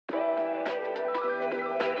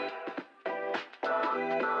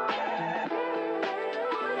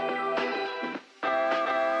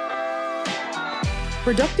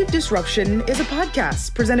Productive Disruption is a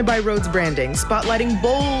podcast presented by Rhodes Branding, spotlighting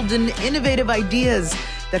bold and innovative ideas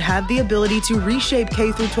that have the ability to reshape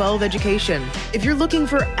K-12 education. If you're looking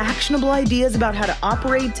for actionable ideas about how to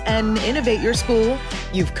operate and innovate your school,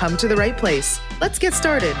 you've come to the right place. Let's get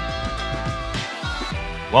started.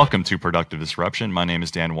 Welcome to Productive Disruption. My name is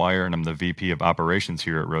Dan Wire, and I'm the VP of Operations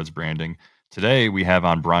here at Rhodes Branding. Today, we have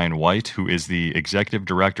on Brian White, who is the Executive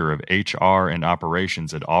Director of HR and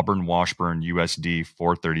Operations at Auburn Washburn USD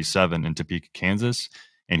 437 in Topeka, Kansas.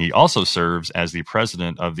 And he also serves as the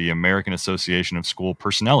President of the American Association of School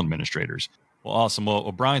Personnel Administrators. Well, awesome.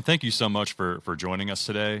 Well, Brian, thank you so much for joining us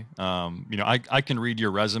today. I can read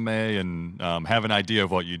your resume and have an idea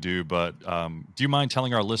of what you do, but do you mind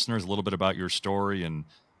telling our listeners a little bit about your story and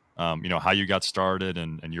how you got started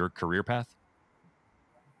and your career path?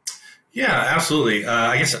 Yeah, absolutely.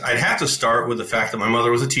 I guess I'd have to start with the fact that my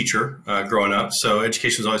mother was a teacher growing up. So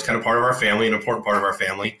education was always kind of part of our family, an important part of our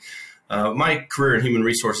family. My career in human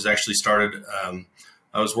resources actually started,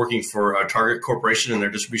 I was working for Target Corporation in their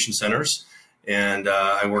distribution centers. And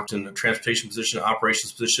I worked in the transportation position,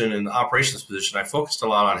 operations position. In the operations position, I focused a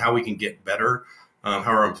lot on how we can get better, how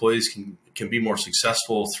our employees can be more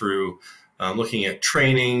successful through looking at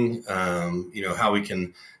training, how we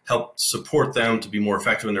can help support them to be more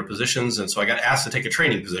effective in their positions. And so I got asked to take a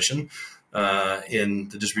training position in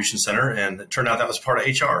the distribution center, and it turned out that was part of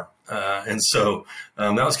HR. And so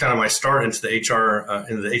that was kind of my start into the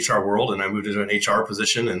HR world. And I moved into an HR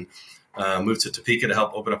position and moved to Topeka to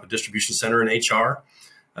help open up a distribution center in HR.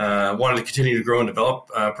 Wanted to continue to grow and develop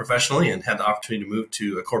professionally, and had the opportunity to move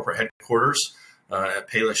to a corporate headquarters at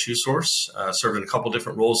Payless Shoe Source. Served in a couple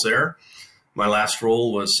different roles there. My last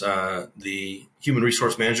role was the human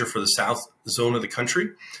resource manager for the south zone of the country.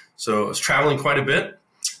 So I was traveling quite a bit.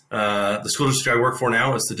 The school district I work for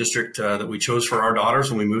now is the district that we chose for our daughters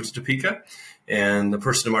when we moved to Topeka. And the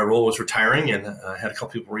person in my role was retiring, and I had a couple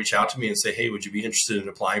people reach out to me and say, hey, would you be interested in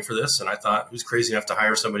applying for this? And I thought, who's crazy enough to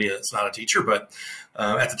hire somebody that's not a teacher? But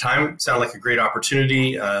at the time, it sounded like a great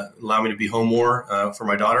opportunity, allow me to be home more for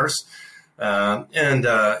my daughters. With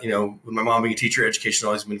my mom being a teacher, education has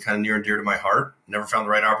always been kind of near and dear to my heart. Never found the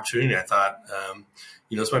right opportunity. I thought,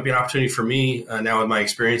 this might be an opportunity for me now with my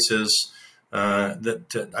experiences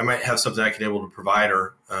that I might have something I could be able to provide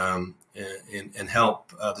her and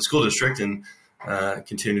help the school district and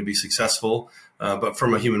continue to be successful, but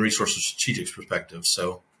from a human resources strategic perspective.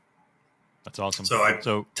 So that's awesome.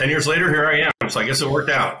 So 10 years later, here I am. So I guess it worked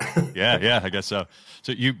out. Yeah, I guess so.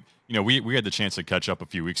 So we had the chance to catch up a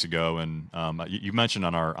few weeks ago, and you mentioned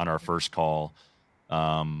on our first call,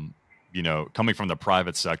 coming from the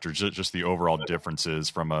private sector, just the overall differences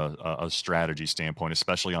from a strategy standpoint,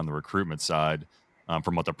 especially on the recruitment side,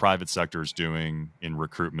 from what the private sector is doing in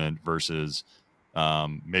recruitment versus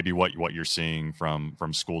maybe what you're seeing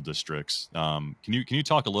from school districts. Can you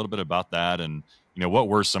talk a little bit about that, and what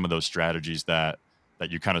were some of those strategies that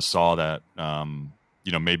you kind of saw that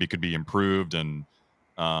maybe could be improved, and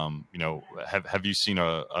have you seen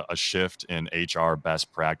a shift in HR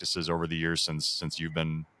best practices over the years since you've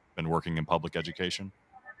been working in public education?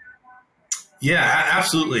 Yeah,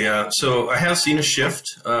 absolutely. So I have seen a shift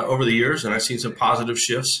over the years, and I've seen some positive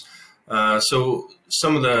shifts. So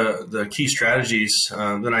some of the key strategies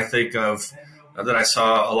that I think of that I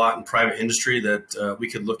saw a lot in private industry that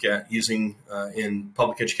we could look at using in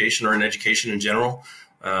public education or in education in general.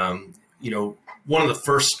 One of the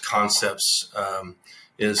first concepts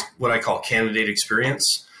is what I call candidate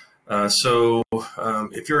experience.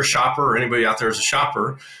 If you're a shopper, or anybody out there is a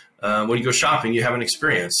shopper, when you go shopping, you have an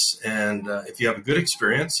experience. And if you have a good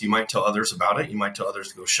experience, you might tell others about it. You might tell others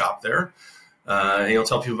to go shop there. And you'll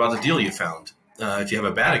tell people about the deal you found. If you have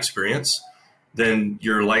a bad experience, then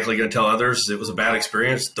you're likely going to tell others it was a bad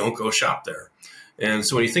experience. Don't go shop there. And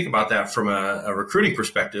so when you think about that from a recruiting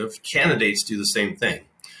perspective, candidates do the same thing.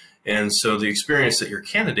 And so the experience that your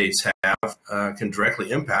candidates have can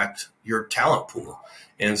directly impact your talent pool.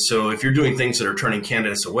 And so if you're doing things that are turning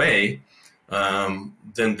candidates away,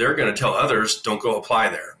 then they're going to tell others, don't go apply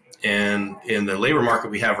there. And in the labor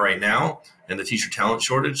market we have right now and the teacher talent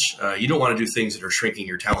shortage, you don't want to do things that are shrinking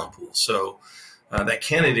your talent pool. So that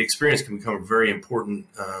candidate experience can become a very important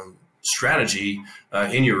strategy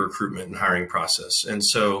in your recruitment and hiring process. And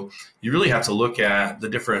so you really have to look at the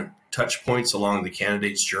different touch points along the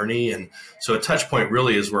candidate's journey. And so a touch point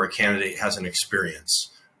really is where a candidate has an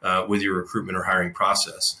experience with your recruitment or hiring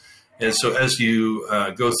process. And so as you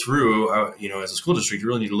go through, as a school district, you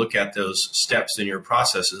really need to look at those steps in your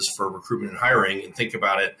processes for recruitment and hiring and think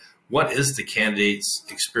about it. What is the candidate's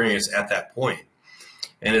experience at that point?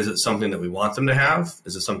 And is it something that we want them to have?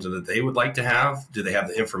 Is it something that they would like to have? Do they have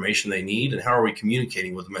the information they need? And how are we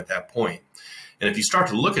communicating with them at that point? And if you start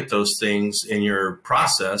to look at those things in your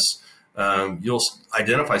process, you'll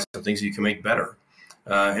identify some things you can make better.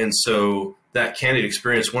 And so that candidate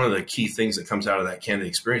experience, one of the key things that comes out of that candidate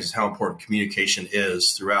experience is how important communication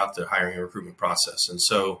is throughout the hiring and recruitment process. And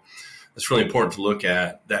so it's really important to look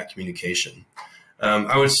at that communication.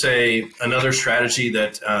 I would say another strategy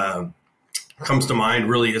that comes to mind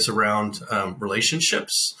really is around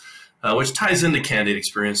relationships, which ties into candidate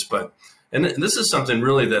experience. And this is something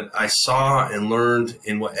really that I saw and learned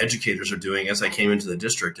in what educators are doing as I came into the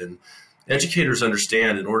district. And educators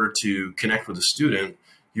understand in order to connect with a student,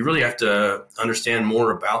 you really have to understand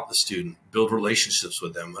more about the student, build relationships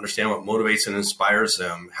with them, understand what motivates and inspires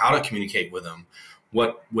them, how to communicate with them,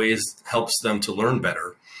 what ways helps them to learn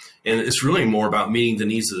better. And it's really more about meeting the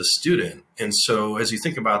needs of the student. And so as you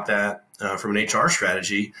think about that from an HR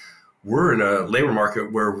strategy, we're in a labor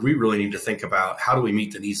market where we really need to think about how do we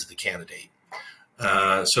meet the needs of the candidate.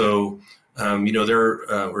 There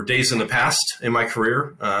were days in the past in my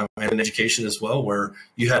career and in education as well where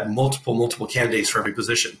you had multiple candidates for every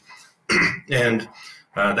position. And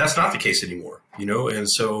that's not the case anymore, And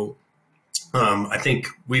so I think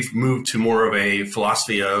we've moved to more of a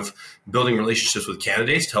philosophy of building relationships with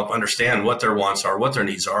candidates to help understand what their wants are, what their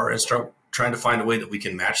needs are, and start trying to find a way that we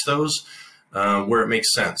can match those where it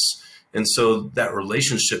makes sense. And so that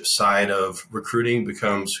relationship side of recruiting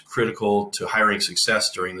becomes critical to hiring success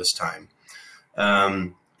during this time.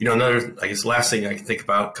 Another, I guess, last thing I can think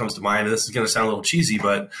about comes to mind, and this is going to sound a little cheesy,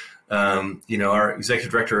 but, our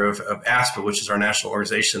executive director of ASPA, which is our national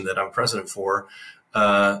organization that I'm president for,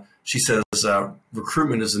 she says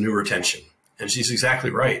recruitment is the new retention. And she's exactly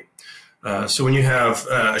right. So when you have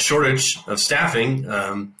a shortage of staffing,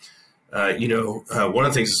 one of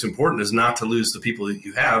the things that's important is not to lose the people that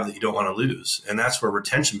you have that you don't want to lose. And that's where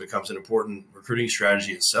retention becomes an important recruiting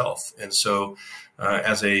strategy itself. And so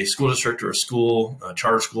as a school district or a school, a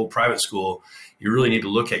charter school, private school, you really need to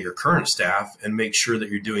look at your current staff and make sure that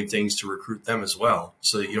you're doing things to recruit them as well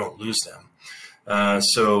so that you don't lose them.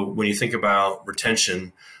 So when you think about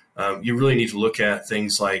retention, you really need to look at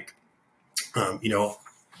things like,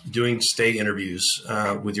 doing stay interviews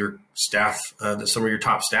with your staff, some of your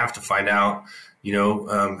top staff, to find out,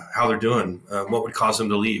 how they're doing, what would cause them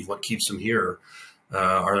to leave, what keeps them here,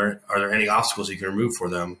 are there any obstacles you can remove for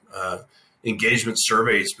them? Engagement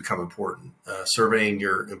surveys become important. Surveying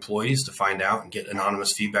your employees to find out and get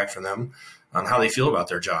anonymous feedback from them on how they feel about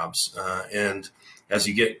their jobs. And as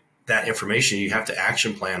you get that information, you have to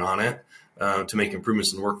action plan on it to make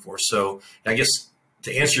improvements in the workforce. So I guess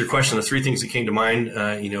to answer your question, the three things that came to mind,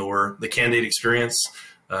 were the candidate experience,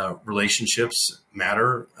 relationships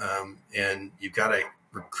matter, and you've got to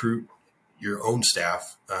recruit your own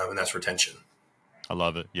staff, and that's retention. I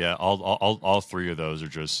love it. Yeah, all three of those are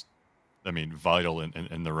just, vital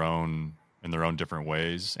in their own different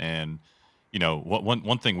ways. And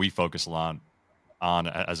one thing we focus a lot on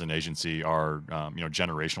as an agency are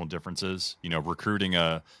generational differences. Recruiting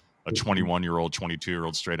a 21-year-old,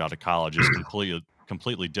 22-year-old straight out of college is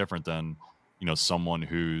completely different than someone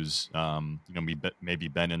who's maybe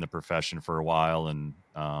been in the profession for a while and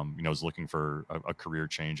is looking for a career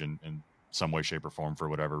change in some way, shape, or form for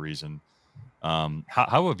whatever reason.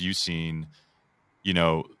 How have you seen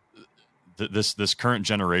this current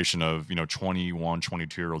generation of 21,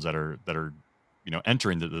 22-year-olds that are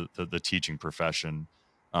entering the teaching profession?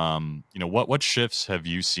 What shifts have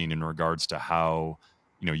you seen in regards to how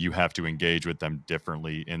you have to engage with them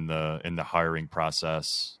differently in the hiring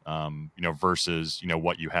process, versus,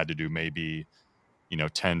 what you had to do maybe,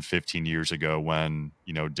 10, 15 years ago when,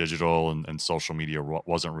 digital and social media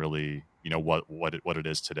wasn't really, what it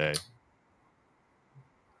is today?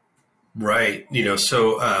 Right.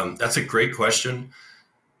 So that's a great question.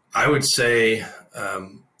 I would say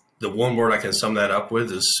the one word I can sum that up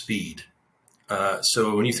with is speed.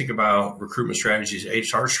 So when you think about recruitment strategies,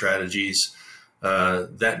 HR strategies,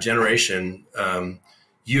 that generation,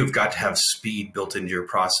 you've got to have speed built into your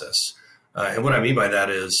process. And what I mean by that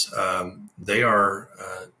is they are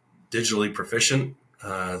digitally proficient.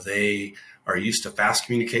 They are used to fast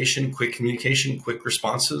communication, quick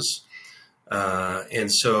responses.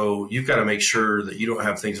 And so you've got to make sure that you don't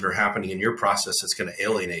have things that are happening in your process that's going to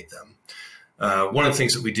alienate them. One of the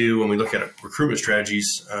things that we do when we look at recruitment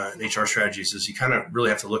strategies and HR strategies is you kind of really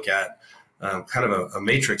have to look at kind of a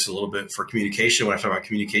matrix a little bit for communication when I talk about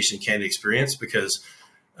communication and candidate experience, because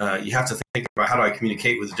you have to think about how do I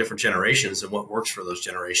communicate with the different generations and what works for those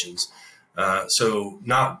generations. So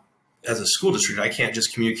not as a school district, I can't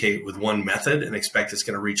just communicate with one method and expect it's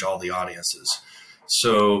going to reach all the audiences.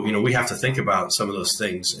 So, we have to think about some of those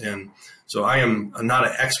things. And so I'm not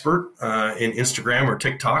an expert in Instagram or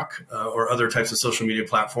TikTok or other types of social media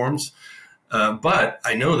platforms, but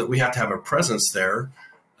I know that we have to have a presence there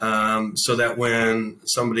so that when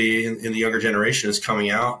somebody in the younger generation is coming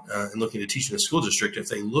out and looking to teach in a school district, if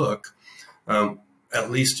they look, at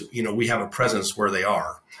least, we have a presence where they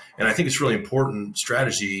are. And I think it's really important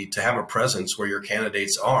strategy to have a presence where your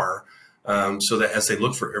candidates are so that as they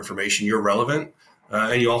look for information, you're relevant.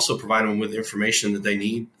 And you also provide them with information that they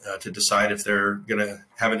need to decide if they're going to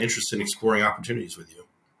have an interest in exploring opportunities with you.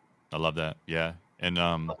 I love that. Yeah. And,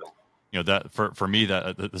 that for me,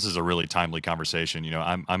 that this is a really timely conversation.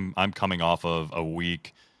 I'm coming off of a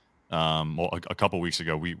week. A couple weeks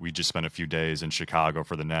ago, we just spent a few days in Chicago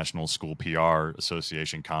for the National School PR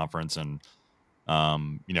Association conference. And,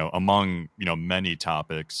 among, many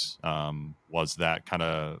topics was that kind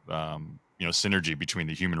of, synergy between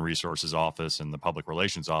the human resources office and the public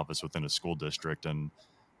relations office within a school district. And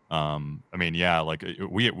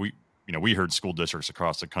we heard school districts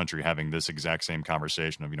across the country having this exact same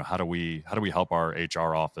conversation of, how do we help our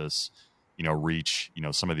HR office, reach,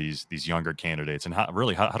 some of these younger candidates, and how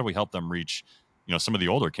do we help them reach, some of the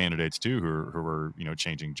older candidates too, who are,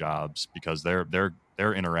 changing jobs, because they're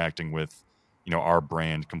interacting with, our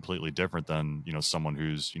brand completely different than, someone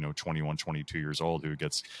who's, 21, 22 years old who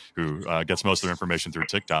gets most of their information through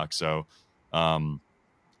TikTok. So, how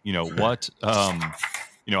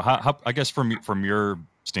I guess from your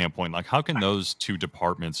standpoint, like, how can those two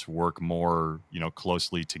departments work more,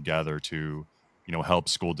 closely together to, help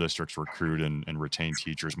school districts recruit and retain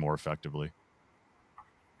teachers more effectively?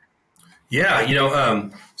 Yeah,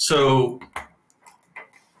 so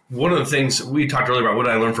one of the things we talked earlier about, what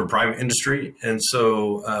I learned from private industry. And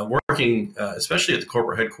so working, especially at the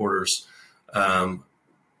corporate headquarters, how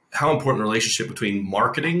important the relationship between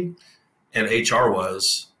marketing and HR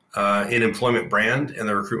was in employment brand and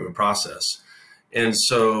the recruitment process. And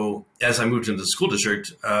so as I moved into the school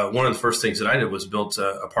district, one of the first things that I did was built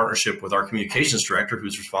a partnership with our communications director,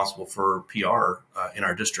 who's responsible for PR in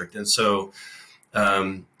our district. And so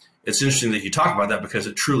it's interesting that you talk about that, because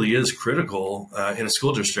it truly is critical in a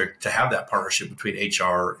school district to have that partnership between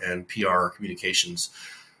HR and PR communications,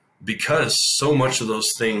 because so much of those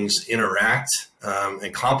things interact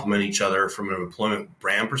and complement each other from an employment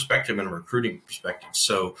brand perspective and a recruiting perspective.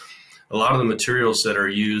 So a lot of the materials that are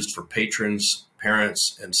used for patrons,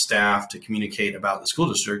 parents, and staff to communicate about the school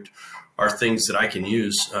district are things that I can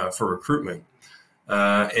use for recruitment.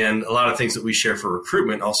 And a lot of things that we share for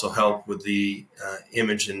recruitment also help with the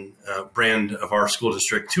image and brand of our school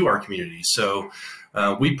district to our community. So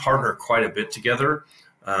we partner quite a bit together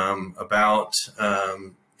about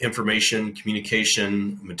information,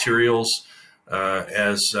 communication, materials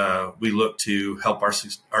as we look to help our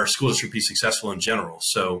school district be successful in general.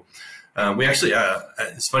 So we actually,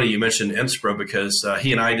 it's funny you mentioned NSPRA, because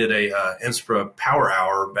he and I did a NSPRA Power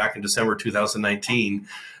Hour back in December 2019,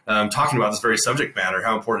 talking about this very subject matter,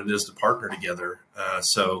 how important it is to partner together.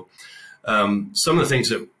 So some of the things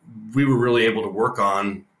that we were really able to work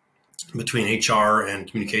on between HR and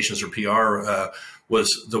communications or PR was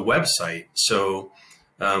the website. So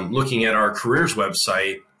looking at our careers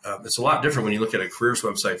website, it's a lot different when you look at a careers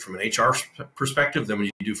website from an HR perspective than when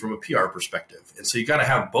you do from a PR perspective. And so you got to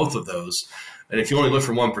have both of those. And if you only look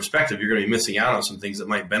from one perspective, you're going to be missing out on some things that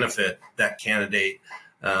might benefit that candidate,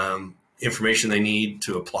 information they need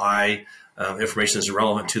to apply, information that's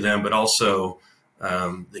relevant to them, but also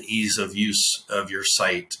the ease of use of your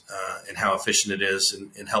site and how efficient it is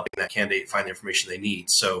in helping that candidate find the information they need.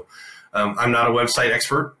 So I'm not a website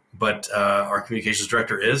expert, but our communications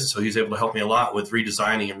director is, so he's able to help me a lot with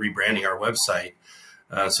redesigning and rebranding our website.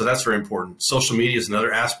 So that's very important. Social media is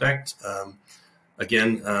another aspect.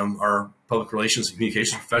 Again, our public relations and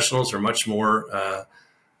communications professionals are much more,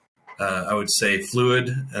 I would say, fluid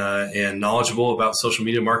and knowledgeable about the social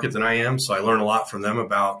media market than I am. So I learn a lot from them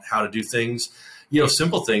about how to do things.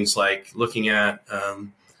 Simple things like looking at,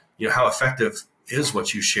 how effective is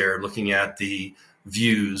what you share, looking at the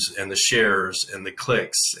views and the shares and the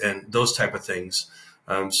clicks and those type of things.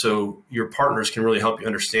 So your partners can really help you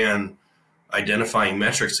understand identifying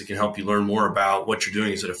metrics that can help you learn more about what you're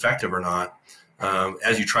doing. Is it effective or not?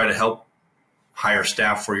 As you try to help hire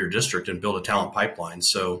staff for your district and build a talent pipeline.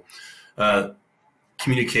 So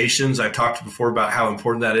communications, I've talked before about how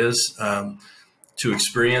important that is to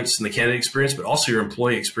experience and the candidate experience, but also your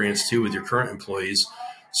employee experience too with your current employees.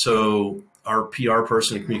 So our PR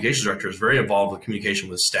person and communications director is very involved with communication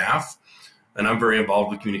with staff, and I'm very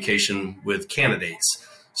involved with communication with candidates.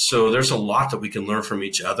 So there's a lot that we can learn from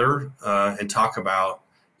each other and talk about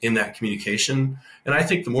in that communication. And I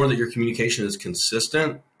think the more that your communication is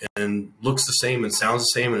consistent and looks the same and sounds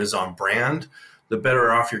the same and is on brand, the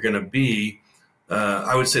better off you're going to be.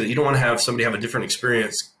 I would say that you don't want to have somebody have a different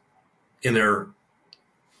experience in their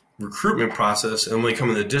recruitment process, and when they come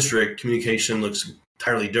in the district, communication looks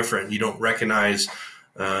entirely different. You don't recognize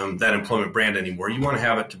that employment brand anymore. You want to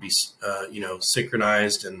have it to be,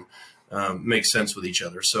 synchronized and make sense with each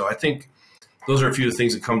other. So I think those are a few of the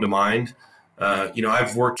things that come to mind.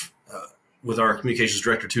 I've worked with our communications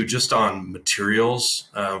director too, just on materials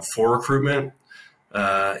for recruitment.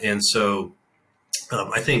 And so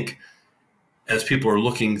I think as people are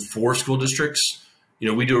looking for school districts,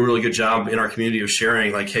 we do a really good job in our community of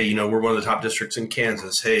sharing, like, hey, we're one of the top districts in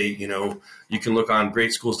Kansas. Hey, you can look on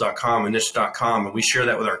greatschools.com and niche.com, and we share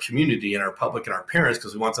that with our community and our public and our parents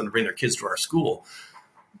because we want them to bring their kids to our school.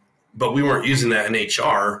 But we weren't using that in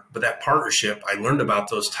HR, but that partnership, I learned about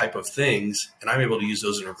those type of things, and I'm able to use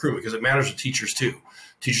those in recruitment because it matters to teachers too.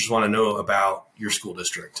 Teachers want to know about your school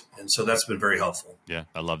district. And so that's been very helpful. Yeah,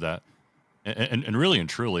 I love that. And really and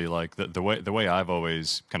truly, like the way I've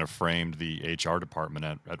always kind of framed the HR department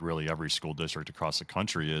at really every school district across the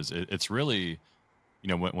country is it's really,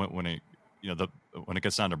 when it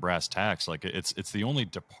gets down to brass tacks, like it's the only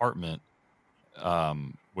department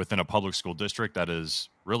within a public school district that is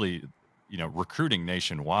really, recruiting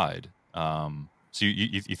nationwide. So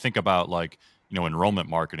you think about like, enrollment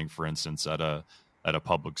marketing, for instance, at a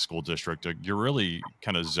public school district, you're really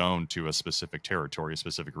kind of zoned to a specific territory, a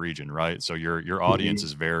specific region, right? So your audience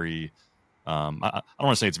is very, I don't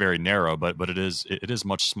want to say it's very narrow, but it is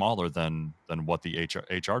much smaller than what the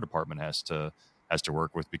HR department has to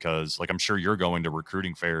work with, because like I'm sure you're going to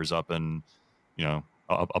recruiting fairs up in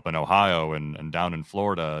Ohio and down in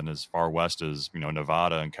Florida and as far west as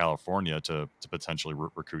Nevada and California to potentially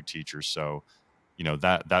recruit teachers. So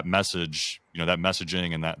that message, that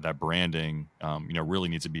messaging and that branding, really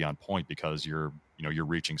needs to be on point because you're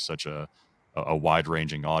reaching such a wide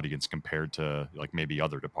ranging audience compared to like maybe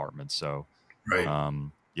other departments. So, right.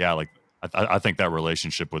 I think that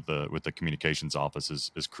relationship with the communications office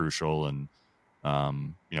is crucial. And,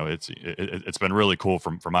 it's been really cool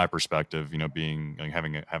from my perspective, having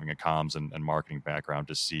a comms and marketing background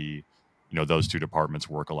to see, those two departments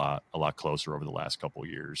work a lot closer over the last couple of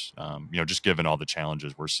years. Just given all the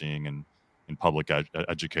challenges we're seeing in public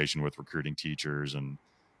education with recruiting teachers and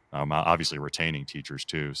obviously retaining teachers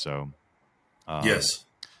too. So, yes,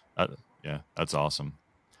 that's awesome.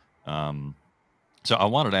 So I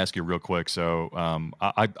wanted to ask you real quick. So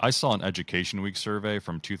I saw an Education Week survey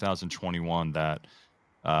from 2021 that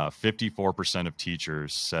 54% of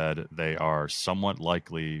teachers said they are somewhat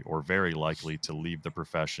likely or very likely to leave the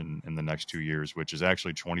profession in the next 2 years, which is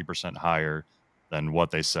actually 20% higher than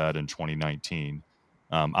what they said in 2019.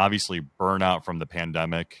 Obviously, burnout from the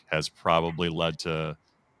pandemic has probably led to,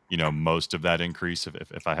 most of that increase,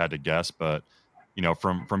 if I had to guess. But,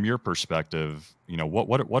 from your perspective,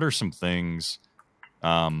 what are some things,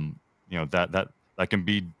 that can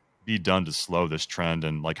be done to slow this trend,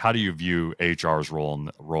 and like how do you view HR's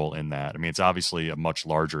role in that? I mean, it's obviously a much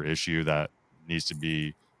larger issue that needs to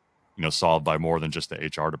be solved by more than just the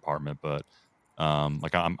HR department, but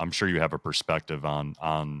I'm sure you have a perspective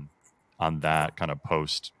on that kind of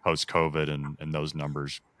post COVID and those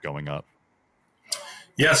numbers going up.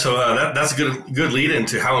 Yeah, so that's a good lead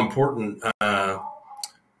into how important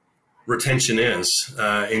retention is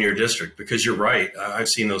in your district, because you're right. I've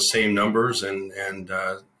seen those same numbers, and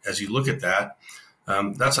as you look at that,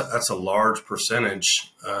 that's a large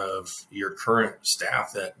percentage of your current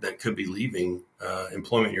staff that could be leaving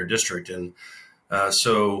employment in your district, and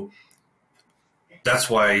so that's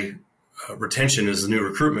why retention is the new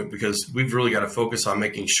recruitment, because we've really got to focus on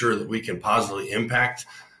making sure that we can positively impact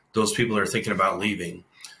those people that are thinking about leaving.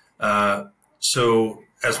 So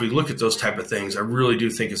as we look at those type of things, I really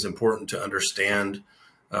do think it's important to understand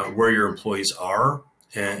where your employees are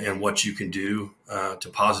and what you can do to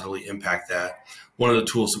positively impact that. One of the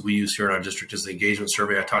tools that we use here in our district is the engagement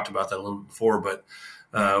survey. I talked about that a little bit before, but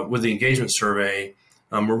with the engagement survey,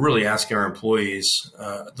 we're really asking our employees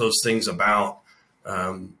those things about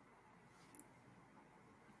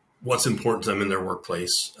what's important to them in their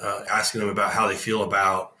workplace, asking them about how they feel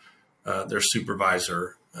about their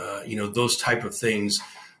supervisor, those type of things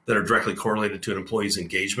that are directly correlated to an employee's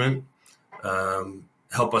engagement,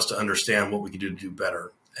 help us to understand what we can do to do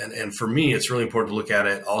better. And for me, it's really important to look at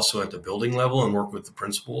it also at the building level and work with the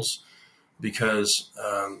principals, because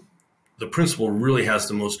the principal really has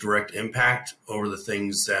the most direct impact over the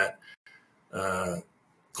things that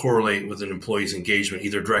correlate with an employee's engagement,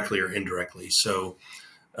 either directly or indirectly. So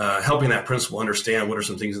helping that principal understand what are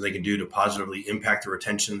some things that they can do to positively impact the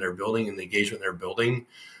retention in their building and the engagement in their building,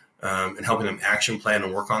 and helping them action plan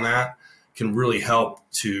and work on that can really help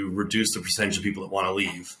to reduce the percentage of people that want to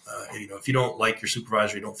leave. If you don't like your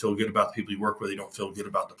supervisor, you don't feel good about the people you work with, you don't feel good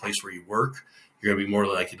about the place where you work, you're going to be more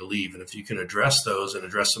likely to leave. And if you can address those and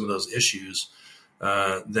address some of those issues,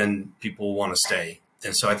 then people want to stay.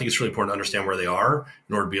 And so I think it's really important to understand where they are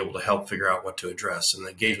in order to be able to help figure out what to address. And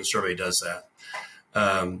the engagement survey does that.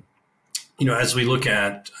 As we look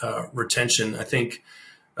at retention, I think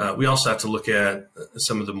we also have to look at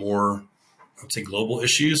some of the more, I would say, global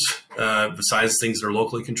issues besides things that are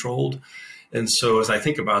locally controlled. And so as I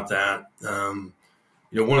think about that, one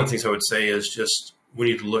of the things I would say is just we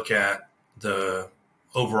need to look at the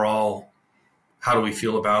overall, how do we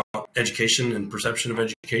feel about education and perception of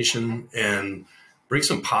education, and bring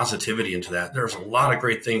some positivity into that. There's a lot of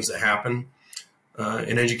great things that happen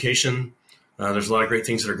in education. There's a lot of great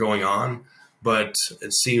things that are going on, but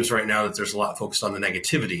it seems right now that there's a lot focused on the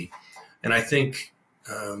negativity. And I think,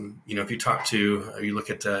 if you look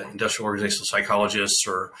at industrial organizational psychologists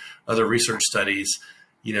or other research studies,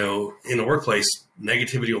 in the workplace,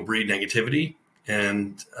 negativity will breed negativity.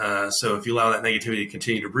 And so if you allow that negativity to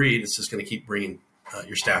continue to breed, it's just going to keep bringing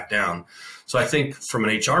your staff down. So I think from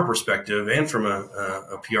an HR perspective and from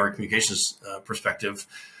a PR communications perspective,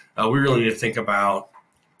 we really need to think about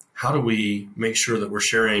how do we make sure that we're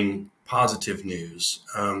sharing positive news,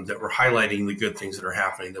 that we're highlighting the good things that are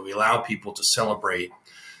happening, that we allow people to celebrate.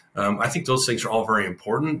 I think those things are all very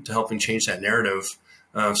important to helping change that narrative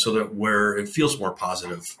so that where it feels more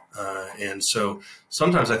positive. And so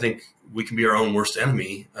sometimes I think we can be our own worst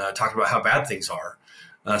enemy, talking about how bad things are.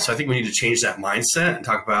 So I think we need to change that mindset and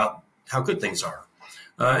talk about how good things are.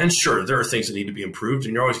 And sure, there are things that need to be improved,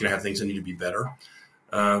 and you're always going to have things that need to be better.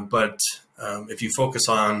 But if you focus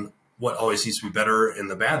on what always needs to be better and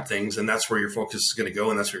the bad things, and that's where your focus is going to go,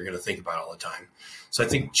 and that's what you're going to think about all the time. So I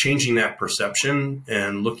think changing that perception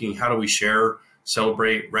and looking, how do we share,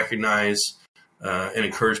 celebrate, recognize, and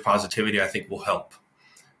encourage positivity, I think will help.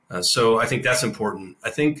 So I think that's important. I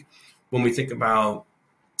think when we think about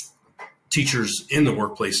teachers in the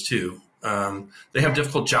workplace too, they have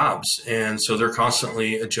difficult jobs. And so they're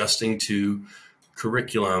constantly adjusting to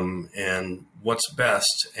curriculum and what's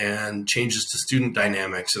best and changes to student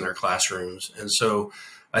dynamics in their classrooms. And so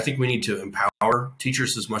I think we need to empower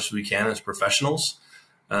teachers as much as we can as professionals,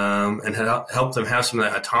 and help them have some of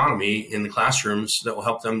that autonomy in the classrooms that will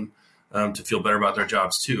help them to feel better about their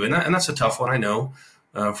jobs too. And that's a tough one, I know,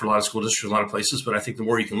 for a lot of school districts, a lot of places, but I think the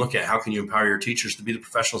more you can look at how can you empower your teachers to be the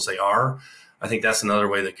professionals they are, I think that's another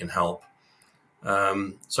way that can help.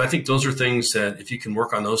 So I think those are things that if you can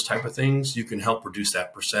work on those type of things, you can help reduce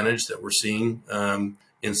that percentage that we're seeing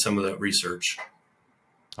in some of the research.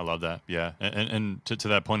 I love that. Yeah. And to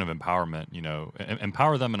that point of empowerment,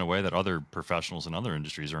 empower them in a way that other professionals in other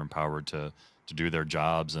industries are empowered to do their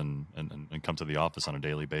jobs and come to the office on a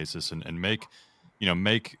daily basis and make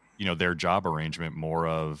their job arrangement more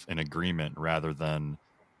of an agreement rather than,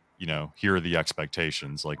 here are the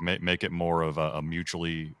expectations. Like make it more of a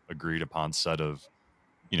mutually agreed upon set of,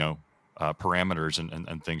 parameters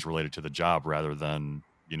and things related to the job rather than,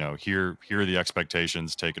 here are the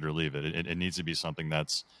expectations, take it or leave it. It needs to be something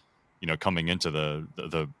that's, coming into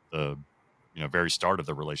the very start of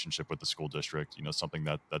the relationship with the school district, something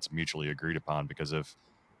that's mutually agreed upon. Because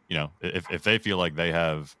if they feel like they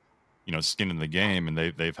have, skin in the game and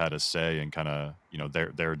they've had a say in kind of,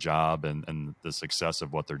 their job and the success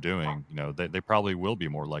of what they're doing, they probably will be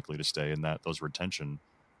more likely to stay, and that those retention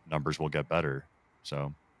numbers will get better.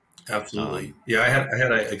 So. Absolutely. Yeah. I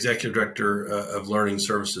had an executive director of learning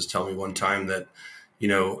services tell me one time that, we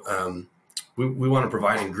want to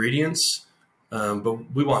provide ingredients,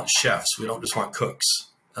 but we want chefs. We don't just want cooks.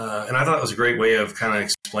 And I thought it was a great way of kind of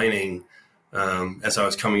explaining, as I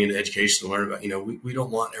was coming into education to learn about, we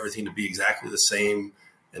don't want everything to be exactly the same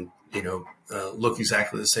and, look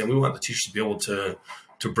exactly the same. We want the teachers to be able to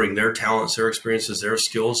bring their talents, their experiences, their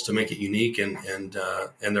skills to make it unique and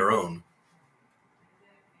their own.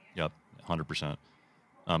 Yep, 100%.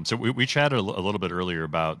 So we chatted a little bit earlier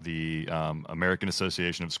about the American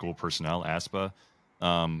Association of School Personnel, ASPA.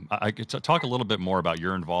 I could talk a little bit more about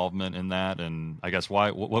your involvement in that, and I guess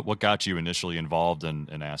what got you initially involved in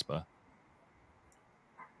ASPA?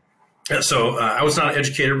 So I was not an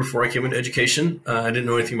educator before I came into education. I didn't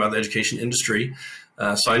know anything about the education industry.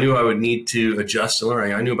 So I knew I would need to adjust and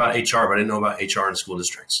learn. I knew about HR, but I didn't know about HR in school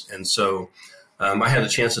districts. And so I had the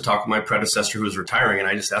chance to talk with my predecessor who was retiring, and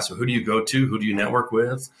I just asked him, who do you go to? Who do you network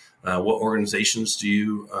with? What organizations do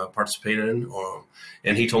you participate in?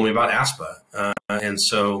 And he told me about ASPA. And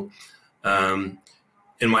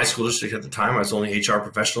in my school district at the time, I was the only HR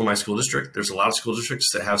professional in my school district. There's a lot of school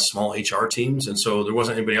districts that have small HR teams, and so there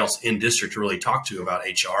wasn't anybody else in district to really talk to about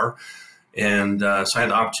HR. And so I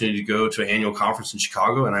had the opportunity to go to an annual conference in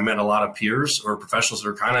Chicago, and I met a lot of peers or professionals that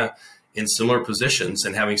are kind of in similar positions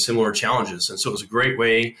and having similar challenges. And so it was a great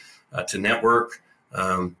way to network,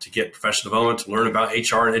 to get professional development, to learn about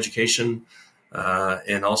HR and education,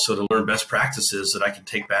 and also to learn best practices that I can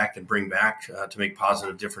take back and bring back to make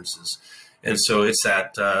positive differences. And so it's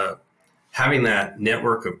that having that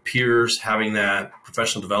network of peers, having that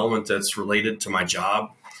professional development that's related to my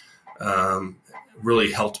job,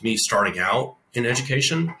 really helped me starting out in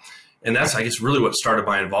education. And that's, I guess, really what started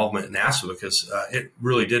my involvement in ASPA, because it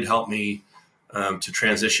really did help me to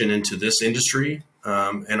transition into this industry,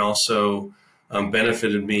 and also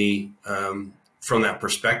benefited me from that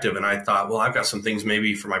perspective. And I thought, well, I've got some things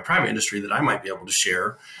maybe for my private industry that I might be able to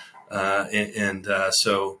share.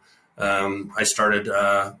 So I started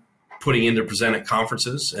putting in to present at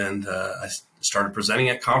conferences, and I started presenting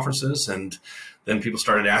at conferences, and then people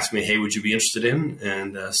started asking me, hey, would you be interested in?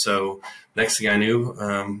 And so next thing I knew,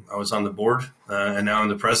 I was on the board, and now I'm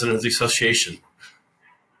the president of the association.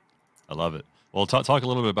 I love it. Well, talk a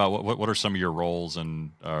little bit about what are some of your roles and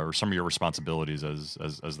or some of your responsibilities as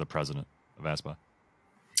the president of ASPA?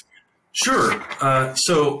 Sure.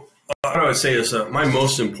 So what I would say is my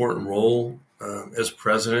most important role as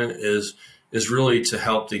president is really to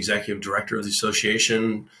help the executive director of the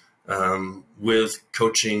association with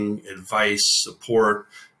coaching, advice, support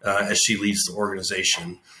as she leads the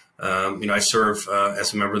organization. I serve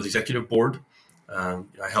as a member of the executive board.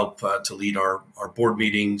 I help to lead our board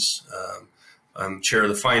meetings. I'm chair of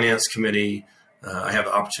the finance committee. I have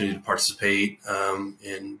the opportunity to participate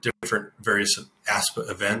in different various ASPA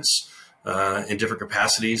events in different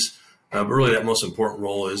capacities. But really, that most important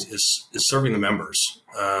role is serving the members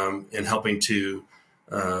and helping to,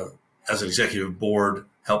 as an executive board,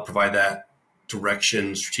 help provide that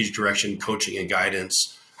direction, strategic direction, coaching, and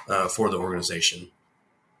guidance for the organization.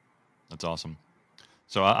 That's awesome.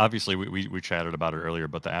 So obviously we chatted about it earlier,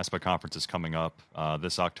 but the ASPA conference is coming up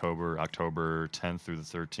this October 10th through the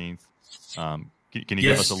 13th. Can you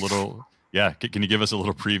give us a little? Yeah, can you give us a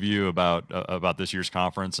little preview about this year's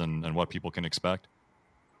conference and what people can expect?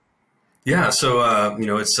 Yeah, so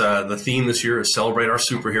it's the theme this year is Celebrate Our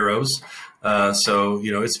Superheroes. So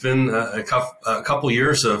it's been a couple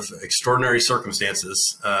years of extraordinary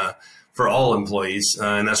circumstances for all employees,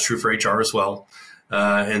 and that's true for HR as well.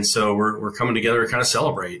 And so we're coming together to kind of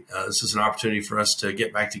celebrate. This is an opportunity for us to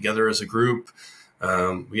get back together as a group.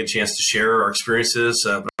 We get a chance to share our experiences,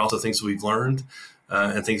 but also things that we've learned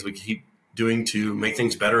and things we keep doing to make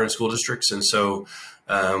things better in school districts. And so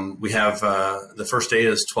we have the first day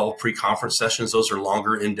is 12 pre-conference sessions. Those are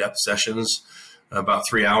longer, in-depth sessions, about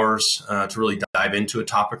 3 hours to really dive into a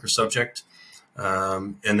topic or subject.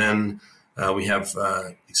 And then we have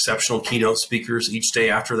exceptional keynote speakers each day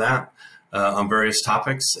after that on various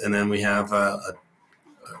topics. And then we have about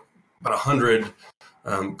 100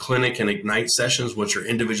 clinic and ignite sessions, which are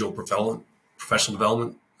individual professional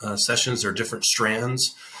development sessions. They're different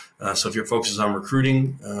strands. So if your focus is on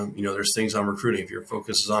recruiting, there's things on recruiting. If your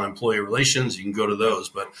focus is on employee relations, you can go to those.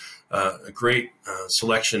 But a great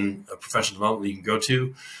selection of professional development you can go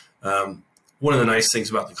to. One of the nice things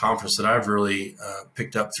about the conference that I've really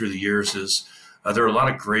picked up through the years is there are a lot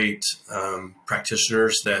of great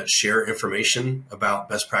practitioners that share information about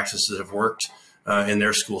best practices that have worked in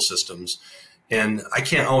their school systems. And I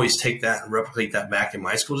can't always take that and replicate that back in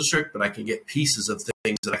my school district, but I can get pieces of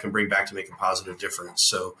things that I can bring back to make a positive difference.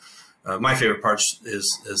 So my favorite part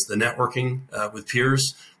is the networking with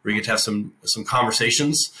peers, where you get to have some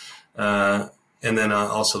conversations, and then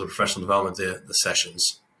also the professional development, the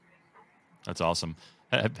sessions. That's awesome.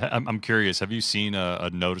 I'm curious, have you seen a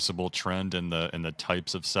noticeable trend in the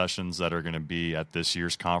types of sessions that are going to be at this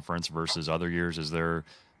year's conference versus other years? Is there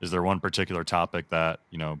one particular topic that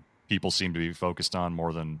people seem to be focused on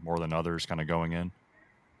more than others kind of going in?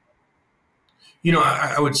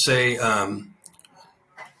 I would say I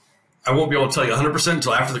won't be able to tell you 100%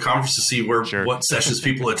 until after the conference to see what sessions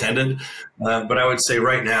people attended. But I would say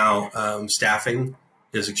right now, staffing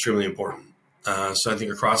is extremely important. So I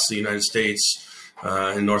think across the United States,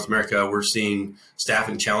 in North America, we're seeing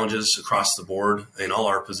staffing challenges across the board in all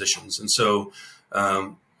our positions. And so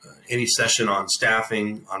any session on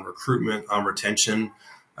staffing, on recruitment, on retention,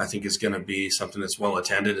 I think is going to be something that's well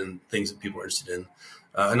attended and things that people are interested in.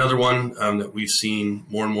 Another one that we've seen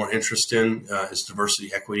more and more interest in is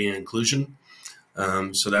diversity, equity, and inclusion.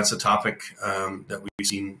 So that's a topic that we've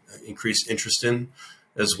seen increased interest in.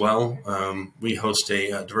 as well. We host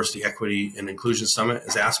a diversity, equity, and inclusion summit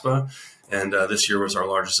as ASPA, and this year was our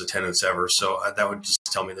largest attendance ever. So that would just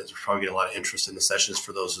tell me that there's probably a lot of interest in the sessions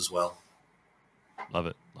for those as well. Love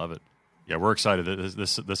it. Yeah, we're excited.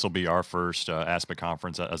 This will be our first ASPA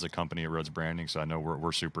conference as a company at Rhodes Branding. So I know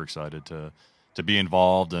we're super excited to be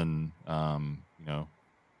involved, and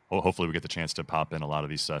hopefully we get the chance to pop in a lot of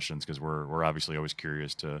these sessions, because we're obviously always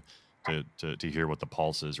curious to hear what the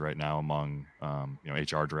pulse is right now among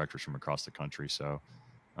HR directors from across the country. So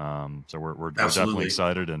we're definitely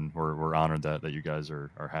excited, and we're honored that you guys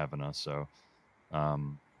are having us.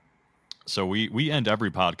 So we end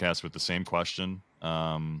every podcast with the same question.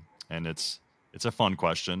 And it's a fun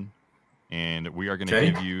question, and we are going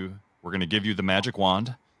to give you the magic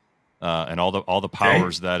wand, and all the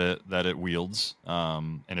powers that it wields.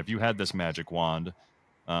 And if you had this magic wand,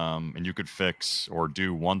 and you could fix or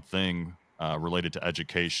do one thing related to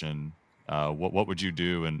education, what would you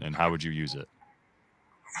do, and how would you use it?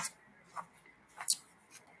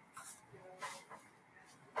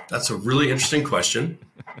 That's a really interesting question.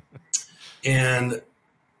 And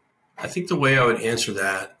I think the way I would answer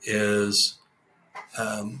that is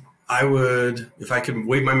I would, if I could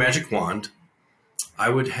wave my magic wand, I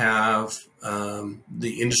would have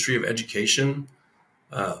the industry of education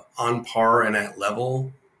on par and at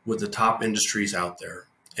level with the top industries out there.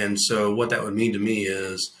 And so what that would mean to me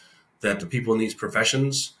is that the people in these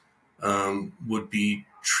professions would be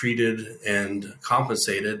treated and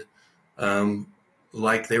compensated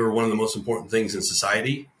like they were one of the most important things in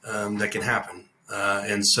society that can happen.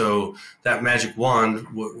 And so that magic wand,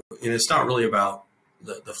 and it's not really about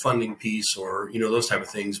the funding piece or, those type of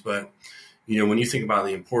things, but, when you think about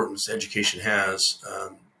the importance education has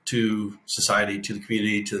to society, to the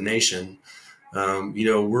community, to the nation,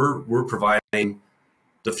 we're providing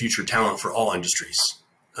the future talent for all industries.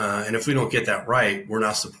 And if we don't get that right, we're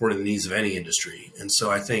not supporting the needs of any industry. And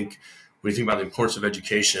so I think when you think about the importance of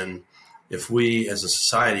education, if we as a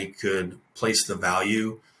society could place the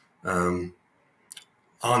value on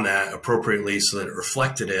that appropriately so that it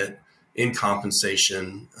reflected it in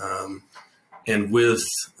compensation, and with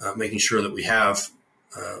making sure that we have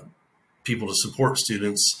people to support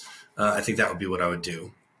students, I think that would be what I would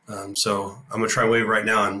do. So I'm going to try and wave right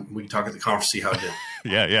now, and we can talk at the conference, see how it did.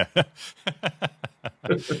 Yeah.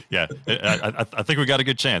 Yeah. I think we got a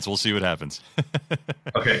good chance. We'll see what happens.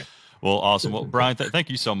 Okay. Well, awesome. Well, Brian, thank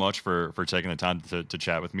you so much for taking the time to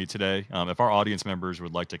chat with me today. If our audience members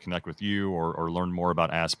would like to connect with you or learn more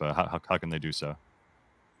about ASPA, how can they do so?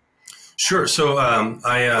 Sure. So I'm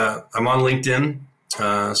on LinkedIn.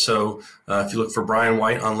 So if you look for Brian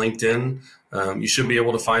White on LinkedIn, you should be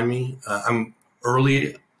able to find me. I'm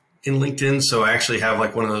early in LinkedIn, so I actually have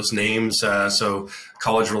like one of those names. So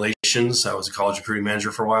college relations. I was a college recruiting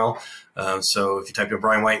manager for a while. So if you type in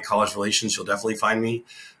Brian White college relations, you'll definitely find me.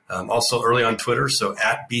 Also early on Twitter, so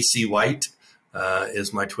 @BCWhite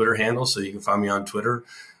is my Twitter handle, so you can find me on Twitter.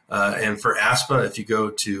 And for ASPA, if you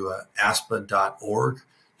go to aspa.org,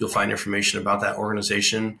 you'll find information about that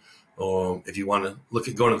organization. Or if you want to look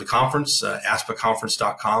at going to the conference,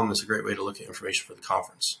 aspaconference.com is a great way to look at information for the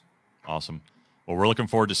conference. Awesome. Well, we're looking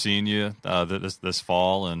forward to seeing you this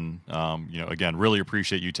fall, and again, really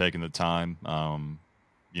appreciate you taking the time.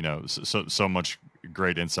 So much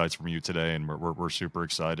great insights from you today, and we're super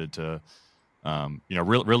excited to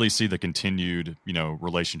really see the continued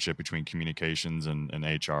relationship between communications and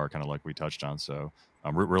HR, kind of like we touched on. So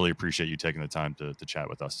really appreciate you taking the time to chat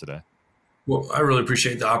with us today. Well, I really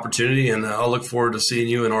appreciate the opportunity, and I'll look forward to seeing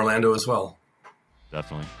you in Orlando as well.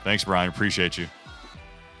 Definitely. Thanks, Brian. Appreciate you.